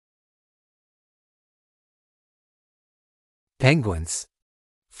Penguins.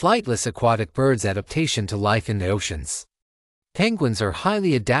 Flightless aquatic birds. Adaptation to life in the oceans. Penguins are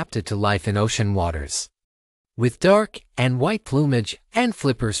highly adapted to life in ocean waters, with dark and white plumage and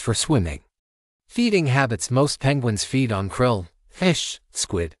flippers for swimming. Feeding habits. Most penguins feed on krill, fish,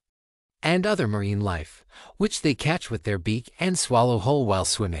 squid, and other marine life, which they catch with their beak and swallow whole while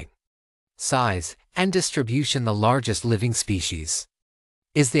swimming. Size and distribution. The largest living species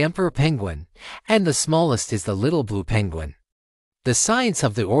is the emperor penguin, and the smallest is the little blue penguin. The science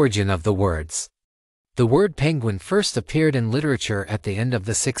of the origin of the words. The word penguin first appeared in literature at the end of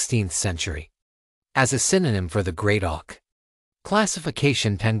the 16th century as a synonym for the great auk.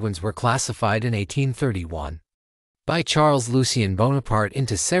 Classification. Penguins were classified in 1831 by Charles Lucien Bonaparte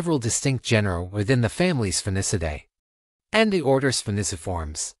into several distinct genera within the family Spheniscidae and the order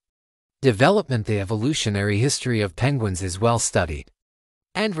Sphenisciformes. Development. The evolutionary history of penguins is well studied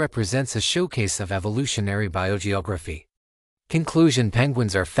and represents a showcase of evolutionary biogeography. Conclusion.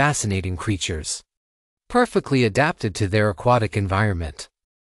 Penguins are fascinating creatures, perfectly adapted to their aquatic environment.